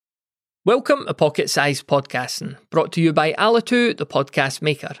Welcome to Pocket Size Podcasting, brought to you by Alitu, the podcast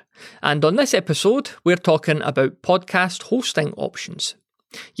maker. And on this episode, we're talking about podcast hosting options.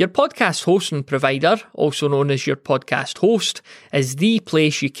 Your podcast hosting provider, also known as your podcast host, is the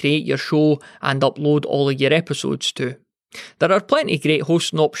place you create your show and upload all of your episodes to. There are plenty of great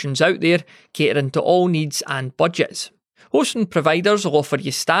hosting options out there, catering to all needs and budgets. Hosting providers will offer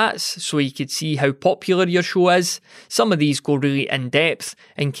you stats so you can see how popular your show is. Some of these go really in-depth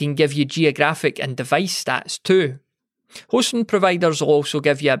and can give you geographic and device stats too. Hosting providers will also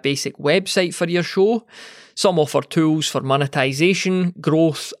give you a basic website for your show. Some offer tools for monetization,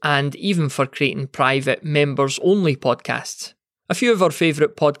 growth, and even for creating private members-only podcasts. A few of our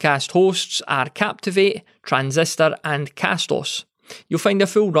favourite podcast hosts are Captivate, Transistor, and Castos. You'll find a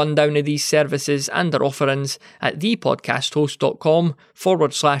full rundown of these services and their offerings at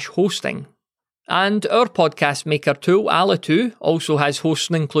thepodcasthost.com/hosting. And our podcast maker tool, Alitu, also has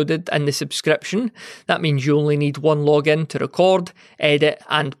hosting included in the subscription. That means you only need one login to record, edit,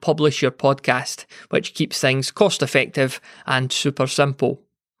 and publish your podcast, which keeps things cost effective and super simple.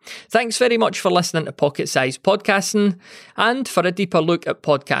 Thanks very much for listening to Pocket Size Podcasting, and for a deeper look at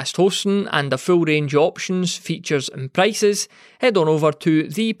podcast hosting and a full range of options, features and prices, head on over to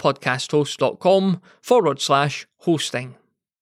thepodcasthost.com/hosting.